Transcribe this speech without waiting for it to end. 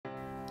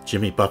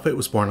Jimmy Buffett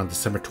was born on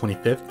December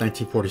 25,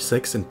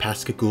 1946 in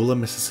Pascagoula,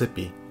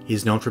 Mississippi. He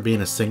is known for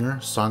being a singer,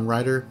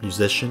 songwriter,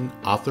 musician,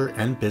 author,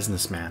 and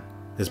businessman.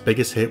 His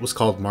biggest hit was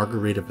called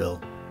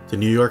Margaritaville. The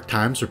New York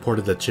Times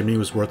reported that Jimmy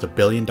was worth $1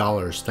 billion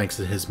thanks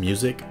to his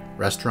music,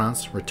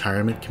 restaurants,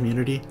 retirement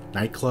community,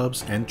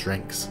 nightclubs, and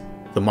drinks.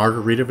 The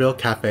Margaritaville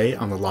Cafe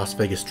on the Las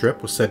Vegas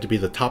Strip was said to be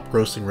the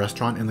top-grossing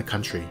restaurant in the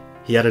country.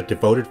 He had a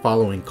devoted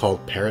following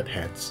called Parrot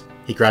Heads.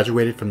 He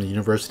graduated from the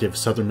University of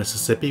Southern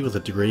Mississippi with a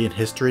degree in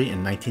history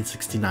in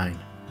 1969.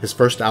 His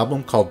first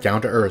album, called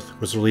Down to Earth,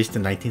 was released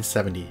in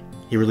 1970.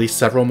 He released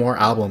several more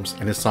albums,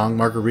 and his song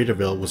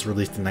Margaritaville was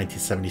released in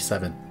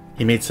 1977.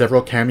 He made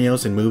several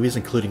cameos in movies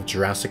including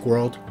Jurassic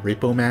World,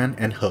 Repo Man,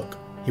 and Hook.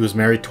 He was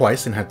married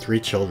twice and had 3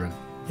 children.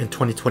 In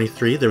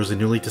 2023, there was a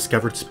newly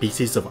discovered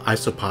species of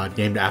isopod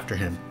named after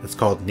him. It's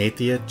called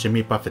Nathia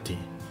jimmy-buffetti.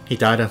 He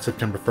died on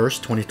September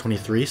 1st,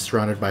 2023,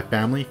 surrounded by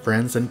family,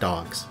 friends, and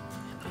dogs.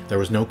 There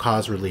was no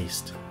cause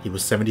released. He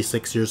was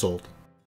 76 years old.